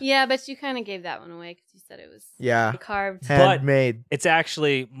vibe. Yeah, but you kind of gave that one away because you said it was Yeah. carved. Handmade. It's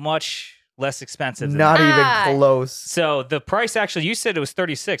actually much less expensive than Not that. even close. So the price actually, you said it was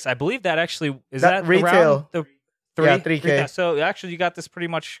 36. I believe that actually is That that retail. around the Yeah, 3? 3K. So actually you got this pretty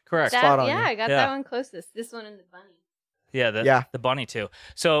much correct. Spot on, Yeah, yeah. I got Yeah. that one closest. This one and the bunny. Yeah, the bunny too.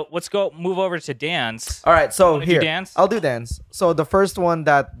 So let's move over to Dan's. All right, so Wanna do here Dan's? I'll do Dan's. So the first one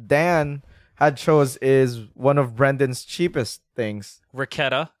that Dan had chose is one of Brendan's cheapest things.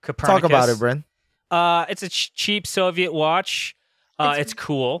 Raqueta Copernicus. Talk about it, Bren. It's a cheap Soviet watch. It's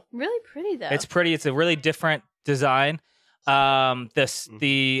cool. Really pretty though. It's pretty. It's a really different design. There's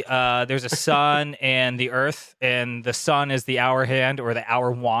a sun and the earth, and the sun is the hour hand or the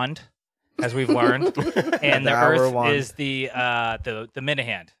hour wand, as we've learned, and the hour earth wand. is the minute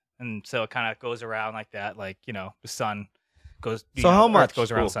hand, and so it kind of goes around like that, like the sun goes. So how Earth much?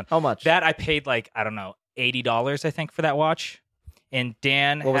 goes around the sun? How much? That I paid like I don't know $80 I think for that watch, and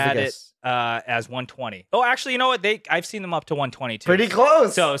Dan What was the had it guess? as 120. Oh, actually, you know what? I've seen them up to 120 too. Pretty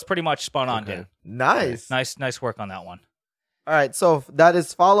close. So it's pretty much spot on, Dan. Nice. Nice work on that one. All right, so that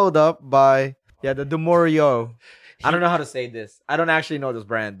is followed up by the Dumorio. I don't know how to say this. I don't actually know this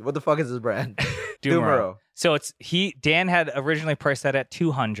brand. What the fuck is this brand? Dumero. So Dan had originally priced that at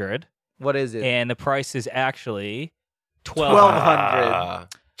 200, What is it? and the price is actually 1200. 1200.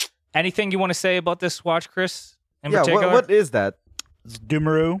 Anything you want to say about this watch, Chris? In Yeah, particular? what is that? It's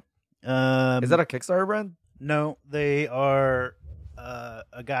Dumeru. Is that a Kickstarter brand? No, they are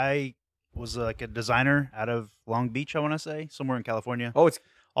a guy was like a designer out of Long Beach, I want to say, somewhere in California. Oh, it's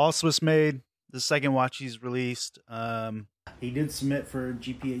All Swiss made. The second watch he's released. He did submit for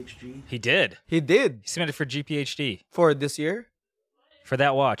GPHG. He did. he did He submitted for GPHD for this year. for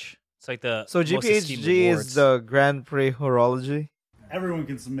that watch. It's like the So most esteemed GPHG awards. is the Grand Prix Horology, Everyone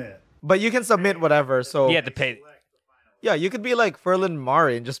can submit. but you can submit whatever. So He had to pay. yeah, you could be like Ferlin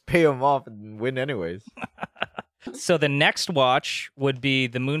Mari and just pay him off and win anyways. So the next watch would be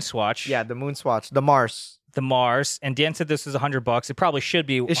the Moon Swatch. Yeah, the Moon Swatch, the Mars. The Mars, and Dan said this was $100. It probably should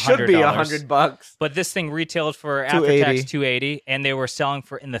be. It should be $100. $100. But this thing retailed for after tax $280, and they were selling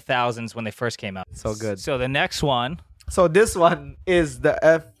for in the thousands when they first came out. So good. So the next one, So this one is the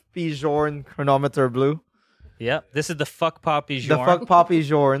FP Journe Chronometer Blue. yep, this is the Fuck Poppy The Journe. Fuck Poppy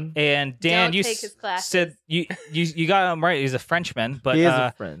Journe. And Dan, Don't you take his classes. said you got him right. He's a Frenchman, but He is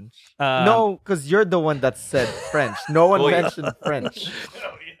a French. No, because you're the one that said French. No one mentioned French.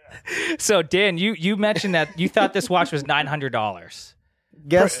 So Dan, you mentioned that you thought this watch was $900.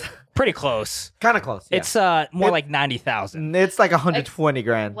 Guess Pretty close. kind of close. Yeah. It's more like 90,000. It's like 120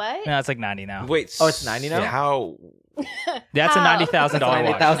 grand. What? No, it's like 90 now. Wait, Oh, it's 90 now? How? That's a How? $90,000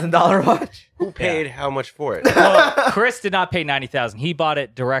 watch. $90,000 watch. Who paid how much for it? Well, Chris did not pay 90,000. He bought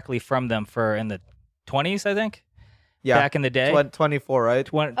it directly from them for in the 20s, I think. Yeah. Back in the day. 24, right?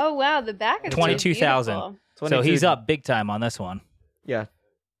 Oh wow, the back is 22,000. beautiful. So 22. he's up big time on this one. Yeah.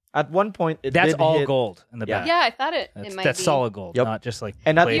 At one point, it That's did all hit, gold in the Yeah. back. Yeah, I thought it That's, might that's be. solid gold, Yep. not just like.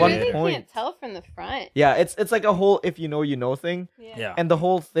 And at plated You one in. really point- can't tell from the front. Yeah, it's like a whole if you know thing. Yeah. And the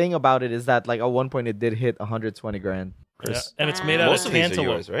whole thing about it is that like at one point it did hit 120 grand. Yeah. And it's made out Most of of these are tantalum.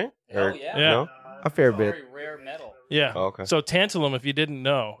 yours, right? Or, yeah. Yeah. No? A fair bit. rare metal. Yeah. Oh, okay. So tantalum, if you didn't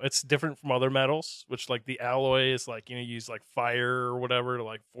know, it's different from other metals, which like the alloy is like, use like fire or whatever to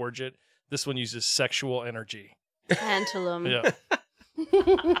like forge it. This one uses sexual energy. Tantalum. Yeah.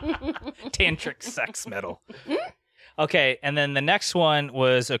 Tantric sex metal. Okay, and then the next one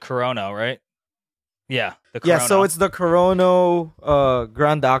was a Corona, right? Yeah, the Corona. Yeah, so it's the Corona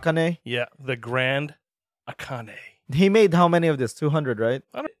Grand Akane. Yeah. The Grand Akane. He made how many of this? 200, right?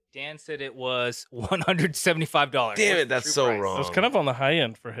 Dan said it was $175. Damn it, What's the that's true so price? wrong. It was kind of on the high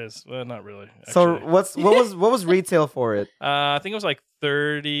end for his. Well, not really. So Actually. what was retail for it? I think it was like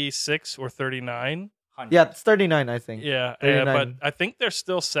 36 or 39. Yeah, it's 39, I think. Yeah. 39. But I think they're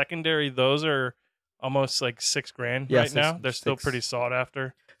still secondary. Those are almost like $6,000 Yeah, right now. six- They're still six. pretty sought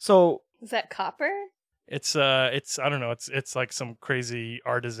after. So Is that copper? It's I don't know. It's like some crazy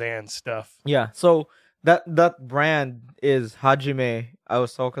artisan stuff. yeah, so that brand is Hajime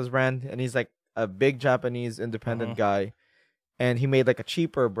Aosoka's brand, and he's like a big Japanese independent guy, and he made like a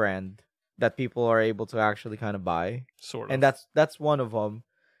cheaper brand that people are able to actually kind of buy, Sort of. and that's one of them.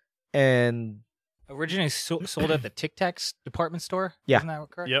 And Originally sold at the Tic Tacs department store. Yeah. Isn't that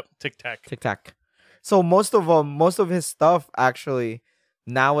correct? Yep. Tic Tac. Tic Tac. So most of his stuff actually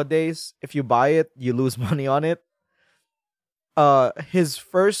nowadays, if you buy it, you lose money on it. His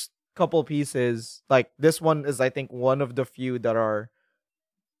first couple pieces, like this one is I think one of the few that are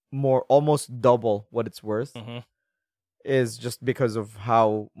more almost double what it's worth, hmm is just because of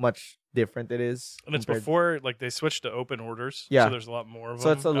how much different it is. And it's compared- before like they switched to open orders. Yeah. So there's a lot more of them.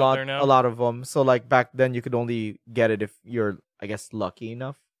 So it's a out there now. lot of them. So like back then you could only get it if you're I guess lucky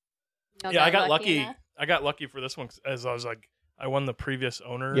enough. You I got lucky. enough? I got lucky for this one as I was like I won the previous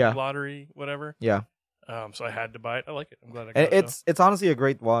owner Yeah. lottery, whatever. Yeah. So I had to buy it. I like it. I'm glad I got And it. it's honestly a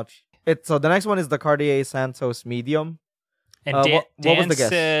great watch. So the next one is the Cartier Santos Medium. And what was Dan the guess?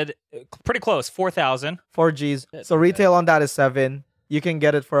 said pretty close, 4,000. 4Gs. So retail on that is 7. You can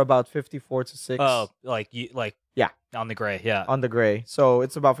get it for about 54 to 6 Oh, Yeah. on the gray, yeah. on the gray. So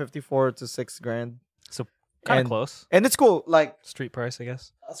it's about 54 to 6 grand. Kind of and- close. And it's cool. Like Street price, I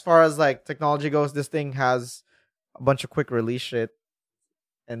guess. as far as like technology goes, this thing has a bunch of quick release shit,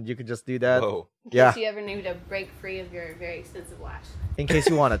 and you can just do that. Whoa. In Yeah. case you ever need to break free of your very expensive watch. In case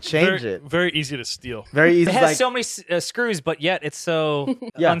you want to change very, it. Very easy to steal. Very easy. It has like, so many screws, but yet it's so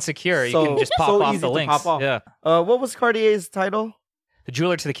Yeah. unsecure. You So- can just pop so off easy the to links. pop off. Yeah. what was Cartier's title? The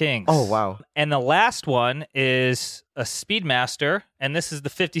Jeweler to the Kings. Oh wow. And the last one is a Speedmaster, and this is the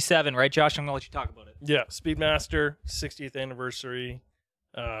 57, right, Josh? I'm going to let you talk about it. Yeah, Speedmaster 60th anniversary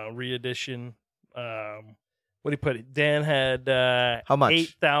re-edition. What do you put it? Dan had How much?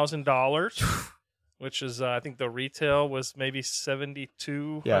 $8,000, which is I think the retail was maybe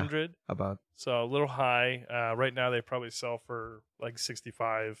 7,200. About. So a little high. Right now they probably sell for like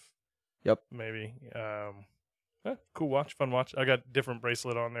 65. Yep. Maybe. Cool watch, fun watch. I got different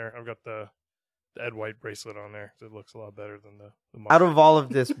bracelet on there. I've got the Ed White bracelet on there. It looks a lot better than the model. Out of all of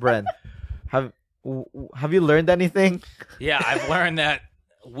this, Brent, have you learned anything? Yeah, I've learned that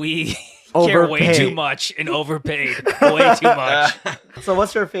we care way Overpay. too much and overpaid way too much. So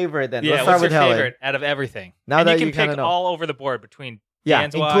what's your favorite then? Yeah, Let's start what's with your Helen. favorite out of everything? Now and that you can you kinda pick know. all over the board between Yeah,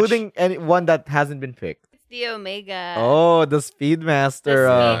 Dan's watch. including any one that hasn't been picked. It's the Omega. Oh, the the Speedmaster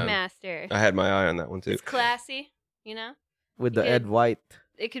Speedmaster. I had my eye on that one too. It's classy, you know? with the you Ed could- White.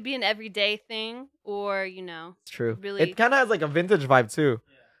 It could be an everyday thing or, you know, It's true. really- It kind of has like a vintage vibe too.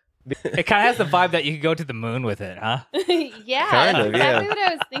 It kind of has the vibe that you could go to the moon with it, huh? yeah, Kind that's of, exactly yeah. what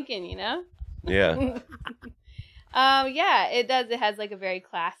I was thinking, you know? Yeah. Yeah, it does. It has like a very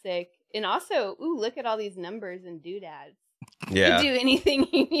classic, and also, ooh, look at all these numbers and doodads. Yeah. To do anything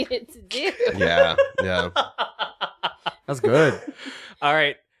you need it to do. Yeah. Yeah. That's good. All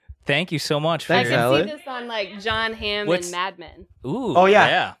right. Thank you so much. Thanks, I for can Helen. see this on like John Hamm What's- and Mad Men. Ooh. Oh, yeah.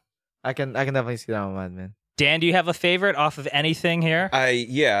 Yeah. I can definitely see that on Mad Men. Dan, do you have a favorite off of anything here?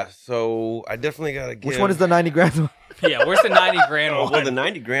 So I definitely gotta give. Which one is the 90 grand one? Yeah. Where's the 90 grand Oh, one? well, the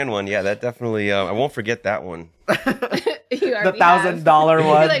 90 grand one, yeah, that definitely. I won't forget that one. You already $1,000 have.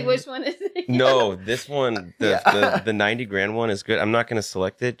 one. You're like, which one is it? No, this one, the 90 grand one is good. I'm not gonna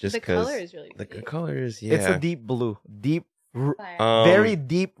select it just The because color is really the pretty. color is yeah. It's a deep blue. Deep, Fire. very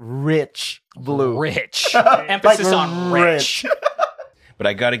deep, rich blue. Rich. Emphasis Like on rich. But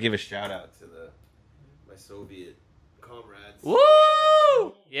I gotta give a shout out to my Soviet comrades.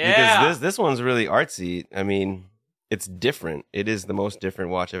 Woo! Yeah. Because this one's really artsy. I mean, it's different. It is the most different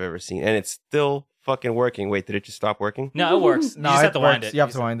watch I've ever seen, and it's still fucking working. Wait, did it just stop working? No, it works. You No, just it have to wind works. it. You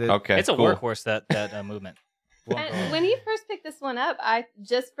have to wind it. Okay, It's a cool. workhorse, that movement. And when he first picked this one up, I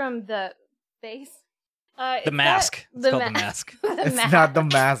just from the face. The mask. It's called the mask. It's not the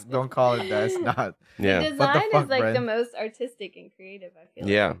mask. Don't call it that. It's not. Yeah, The What the design fuck, is like Bren? the most artistic and creative, I feel.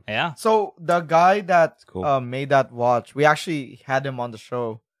 yeah. Yeah. So the guy that cool. made that watch, we actually had him on the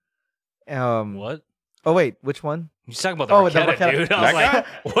show. What? Oh wait, which one? You're talking about the Oh, the Raqueta, Raqueta. dude. I was That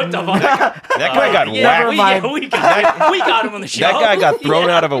like, what the fuck? That guy got yeah, whacked. we got him on the show. That guy got thrown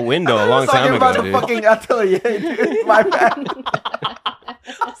Yeah. out of a window a I long was time talking about ago, the dude. fucking atelier, dude. My bad.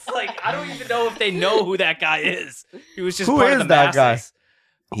 It's like, I don't even know if they know who that guy is. He was just Who part is of the that guy? masses.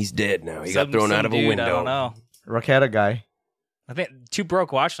 He's dead now. He Some- got thrown some out of a dude, window. I don't know. Raqueta guy. I think two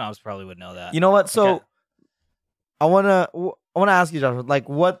broke watch snobs probably would know that. You know what? So Okay. I wanna ask you, Joshua. Like,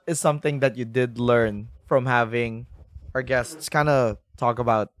 what is something that you did learn from having our guests kind of talk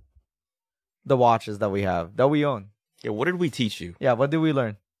about the watches that we have that we own? Yeah, what did we teach you? Yeah, what did we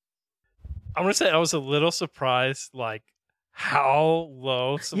learn? I'm gonna say I was a little surprised, like how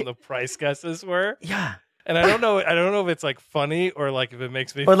low some of the price guesses were, Yeah, and I don't know if it's like funny or like if it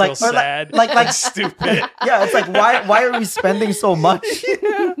makes me Or feel like- or like- sad, like- stupid, yeah. It's like why are we spending so much?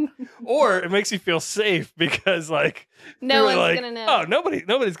 or it makes you feel safe because like No you're one's like, gonna know. oh,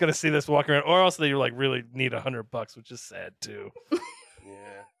 nobody's gonna see this walking around, or else they like really need $100, which is sad too.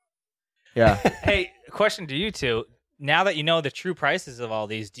 Yeah. Hey, question to you two. Now that you know the true prices of all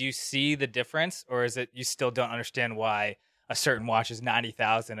these, do you see the difference, or is it you still don't understand why a certain watch is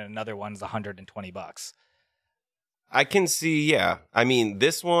 90,000 and another one's $120? I can see, yeah. I mean,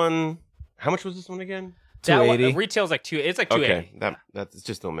 this one, how much was this one again? That one, 280. retail's like it's like 280. Okay, that's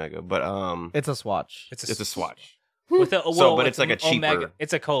just Omega, but It's a swatch. It's it's a swatch. with a, So, but it's like a Omega. cheaper-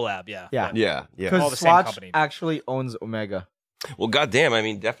 It's a collab, yeah. Yeah. Yeah, yeah. All Because the same Swatch company. actually owns Omega. Well, goddamn, I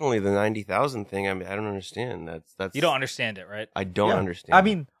mean, definitely the 90,000 thing. I mean, I don't understand. That's You don't understand it, right? I don't Yeah. understand. I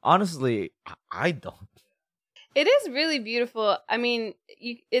mean, honestly, I don't. It is really beautiful. I mean,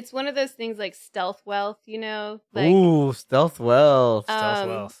 it's one of those things like stealth wealth, you know? Like, Ooh, stealth wealth. Stealth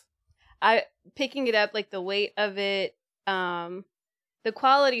wealth. Picking it up, like the weight of it, the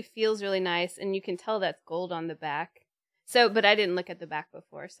quality feels really nice, and you can tell that's gold on the back. So, but I didn't look at the back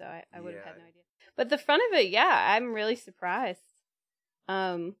before, so I would have had no idea. But the front of it, yeah, I'm really surprised.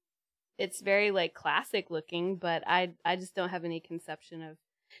 It's very like classic looking, but I just don't have any conception of.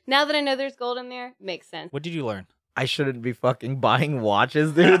 Now that I know there's gold in there, makes sense. What did you learn? I shouldn't be fucking buying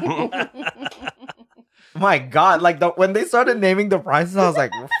watches, dude. My God, like when they started naming the prices, I was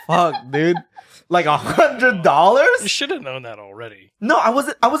like, fuck, dude. Like You $100? should have known that already. No, I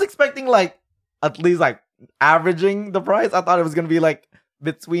was expecting like at least like averaging the price. I thought it was gonna be like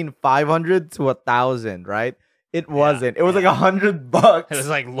between 500 to 1,000, right? It wasn't. It was like $100. It was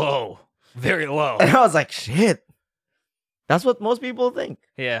like low, very low. And I was like, shit. That's what most people think.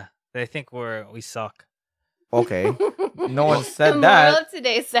 Yeah, they think we suck. Okay. No one The said moral that. of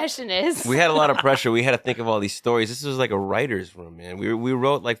today's session is We had a lot of pressure. We had to think of all these stories. This was like a writer's room, man. We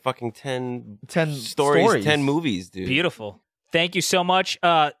wrote like fucking 10 stories, 10 movies, dude. Beautiful. Thank you so much.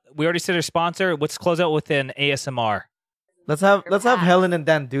 We already said our sponsor. Let's close out with an ASMR. Let's have Helen and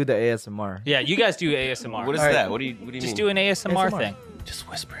Dan do the ASMR. Yeah, you guys do ASMR. What is All right. that? What do you mean? Just do an ASMR thing. Just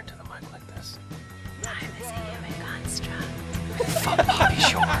whisper into the mic like this. time is a human construct.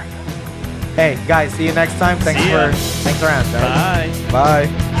 Hey guys, see you next time. Thanks for answering. Bye.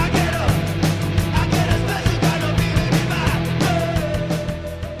 Bye.